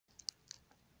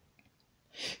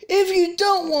If you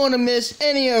don't want to miss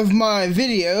any of my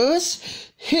videos,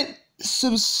 hit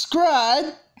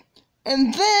subscribe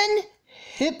and then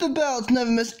hit the bell to never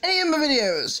miss any of my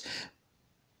videos.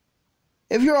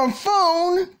 If you're on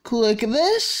phone, click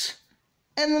this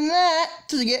and then that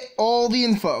to get all the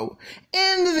info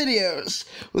and the videos.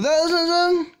 Without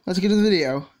ado, let's get to the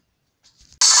video.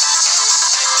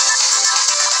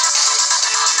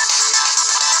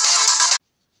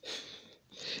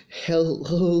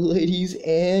 Hello, ladies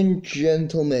and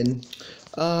gentlemen.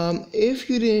 If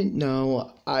you didn't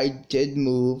know, I did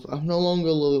move. I'm no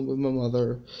longer living with my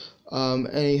mother. I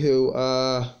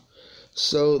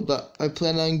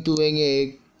plan on doing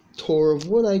a tour of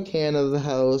what I can of the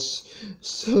house,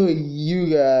 so you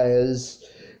guys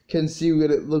can see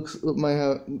what it looks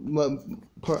like.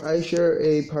 I share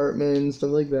an apartment and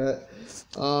stuff like that.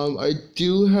 I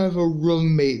do have a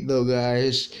roommate though,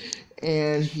 guys.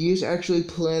 And he's actually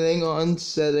planning on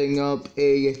setting up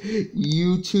a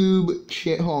YouTube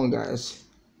channel. Hold on, guys.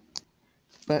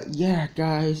 But yeah,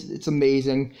 guys, it's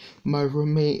amazing. My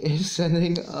roommate is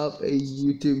setting up a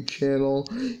YouTube channel.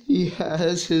 He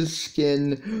has his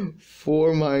skin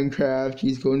for Minecraft.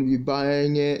 He's going to be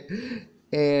buying it.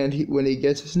 And when he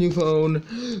gets his new phone,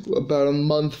 about a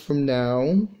month from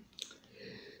now,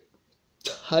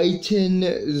 Titan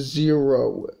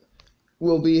Zero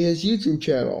will be his YouTube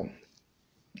channel.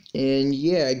 And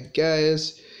yeah,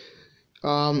 guys,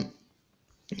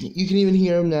 you can even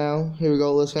hear him now. Here we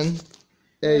go, listen.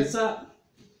 Hey, what's up?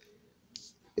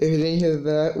 If you didn't hear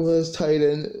that, was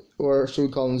Titan, or should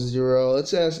we call him Zero?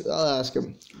 I'll ask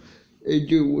him. Hey,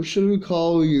 dude, what should we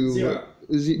call you? Zero.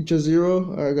 Is it just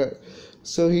Zero? Okay.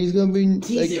 So he's gonna be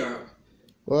T0.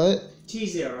 What?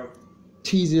 T0.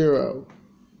 T0.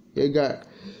 Yeah, got it.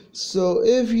 So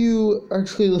if you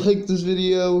actually liked this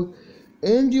video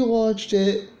and you watched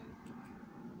it,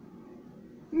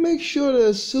 make sure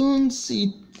to soon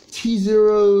see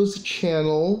T0's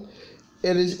channel.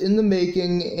 It is in the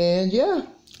making, and yeah,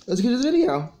 let's get to the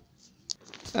video.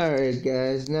 Alright,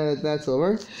 guys, now that that's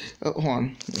over, hold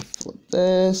on, flip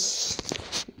this,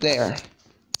 there.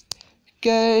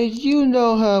 Guys, you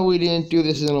know how we didn't do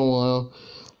this in a while.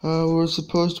 We're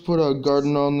supposed to put a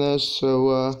garden on this,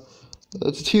 so,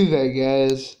 let's do that,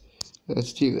 guys.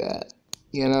 Let's do that,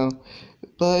 you know.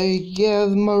 But yeah,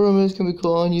 my roommate is gonna be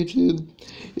cool on YouTube.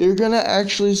 You're gonna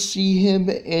actually see him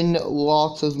in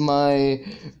lots of my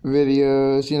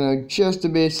videos, you know, just to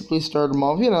basically start him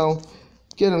off, you know,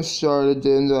 get him started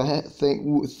in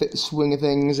the swing of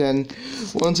things. And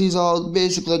once he's all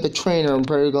basically like a trainer, I'm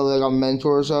probably like a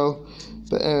mentor or so.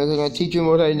 But anyways, I'm gonna teach him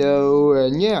what I know,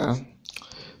 and yeah.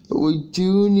 But we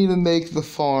do need to make the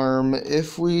farm.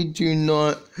 If we do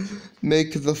not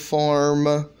make the farm,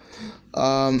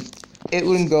 it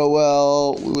wouldn't go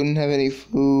well. We wouldn't have any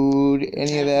food,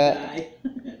 any of that.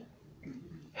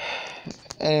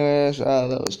 Anyways,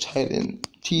 that was Titan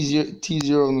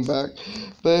T0 in the back.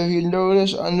 But if you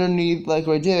notice underneath, like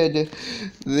I did,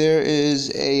 there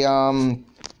is a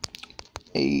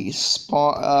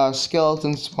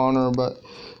skeleton spawner, but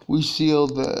we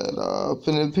sealed that up,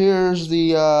 and it appears,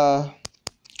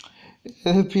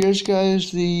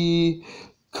 guys, the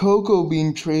cocoa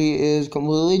bean tree is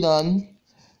completely done.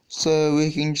 So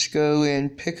we can just go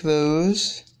and pick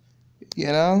those, you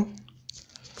know.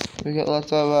 We got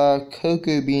lots of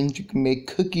cocoa beans you can make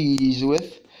cookies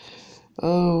with.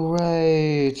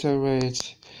 Alright. We're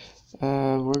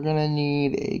gonna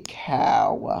need a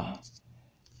cow.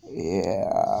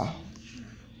 Yeah.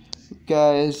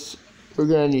 Guys, we're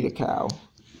gonna need a cow.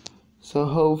 So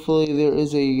hopefully there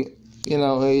is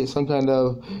some kind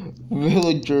of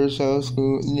villager's house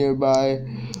nearby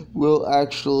will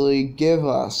actually give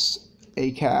us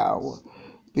a cow,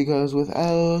 because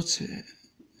without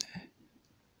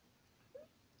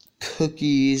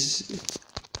cookies,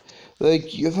 without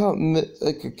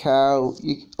a cow,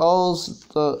 you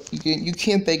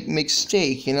can't make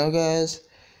steak, you know, guys.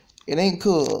 It ain't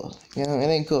cool, you know. It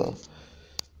ain't cool.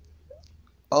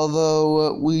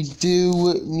 Although we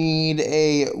do need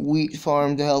a wheat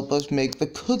farm to help us make the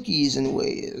cookies and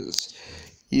ways.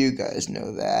 You guys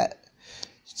know that.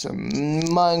 Some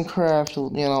Minecraft,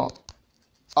 you know,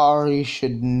 Ari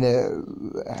should know.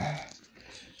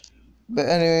 But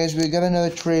anyways, we got another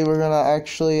tree. We're gonna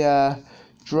actually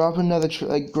drop another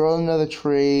tree, grow another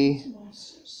tree.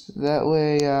 That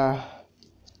way,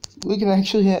 we can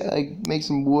actually make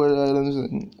some wood items,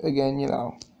 and again, you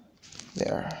know,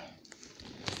 there.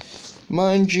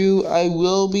 Mind you, I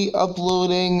will be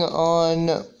uploading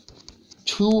on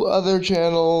 2 other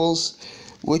channels,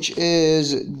 which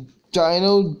is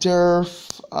Dino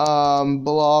Derf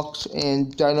Blocks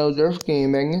and Dino Derf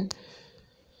Gaming.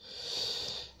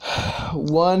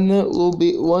 one of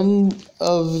the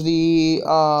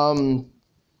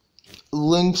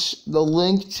links, the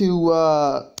link to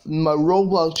my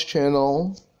Roblox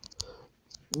channel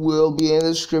will be in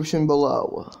the description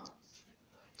below.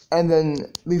 And then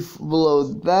below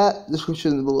that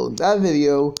description, below that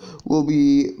video, will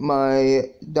be my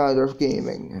Dino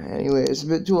Gaming. Anyway, it's a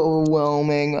bit too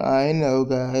overwhelming. I know,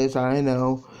 guys. I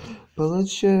know. But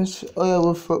let's just. Oh yeah,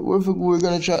 we're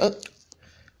gonna try.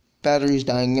 Battery's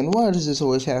dying, and why does this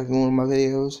always happen in one of my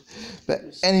videos?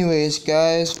 But anyways,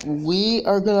 guys, we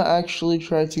are gonna actually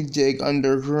try to dig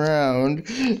underground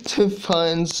to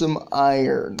find some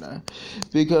iron,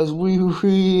 because we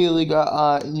really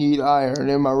need iron.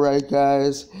 Am I right,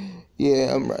 guys?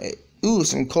 Yeah, I'm right. Ooh,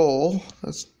 some coal.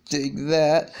 Let's dig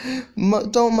that.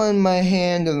 Don't mind my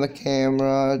hand on the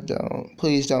camera.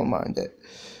 Please don't mind it.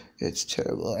 It's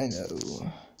terrible, I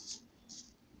know.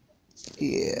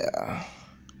 Yeah.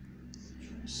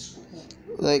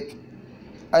 Like,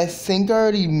 I think I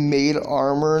already made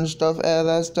armor and stuff out of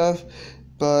that stuff,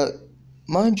 but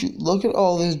mind you, look at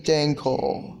all this dang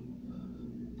coal.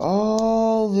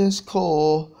 All this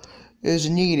coal is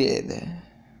needed.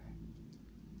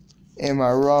 Am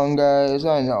I wrong, guys?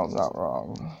 I know I'm not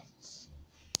wrong.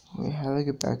 Wait, how do I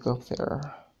get back up there?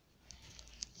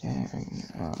 Dang,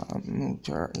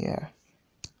 yeah,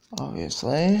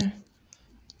 obviously.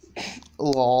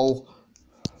 Lol.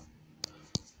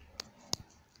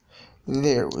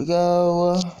 There we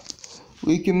go.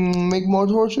 We can make more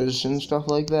torches and stuff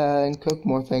like that and cook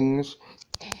more things.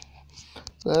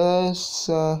 Let's,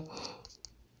 oh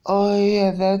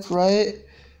yeah, that's right.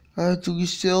 We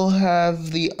still have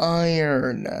the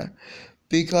iron.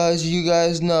 Because you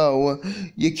guys know,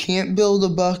 you can't build a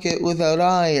bucket without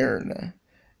iron.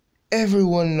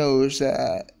 Everyone knows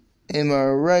that. Am I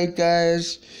right,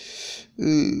 guys?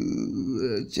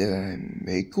 Ooh, did I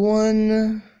make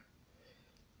one?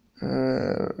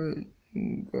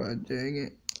 God dang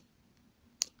it.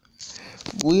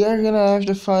 We are gonna have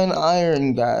to find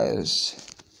iron, guys.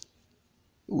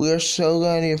 We are so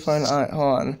gonna need to find iron.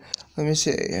 Hold on. Let me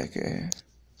see. Okay.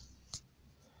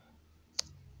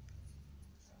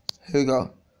 Here we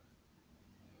go.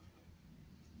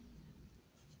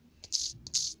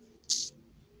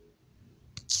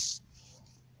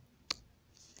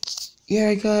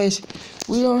 Yeah, guys.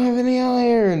 We don't have any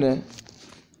iron.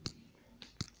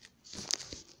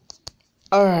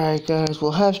 Alright, guys,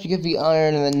 we'll have to get the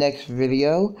iron in the next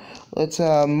video. Let's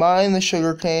mine the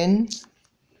sugarcane.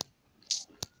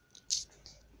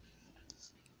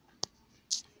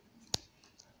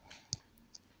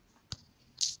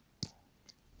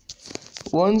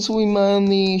 Once we mine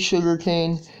the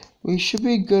sugarcane, we should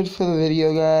be good for the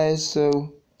video, guys,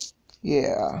 so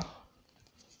yeah.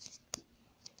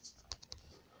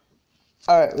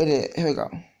 Alright, we did it. Here we go.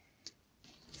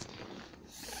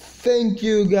 Thank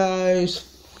you guys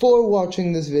for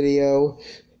watching this video.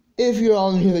 If you're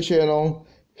all new to the channel,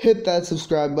 hit that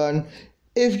subscribe button.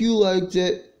 If you liked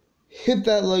it, hit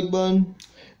that like button.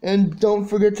 And don't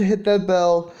forget to hit that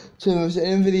bell to miss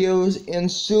any videos.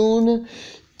 And soon,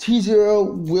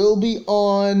 T0 will be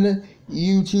on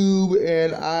YouTube,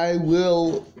 and I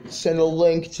will send a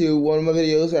link to one of my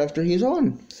videos after he's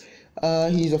on.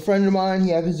 He's a friend of mine.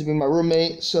 He happens to be my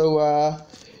roommate, so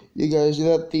you guys do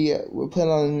that. We're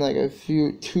planning on like a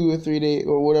few 2 or 3 days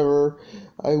or whatever.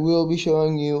 I will be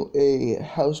showing you a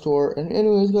house tour. And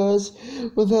anyways, guys,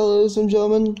 with that, ladies and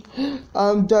gentlemen,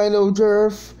 I'm Dino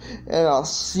Jerf, and I'll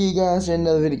see you guys in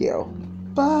another video.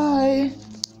 Bye.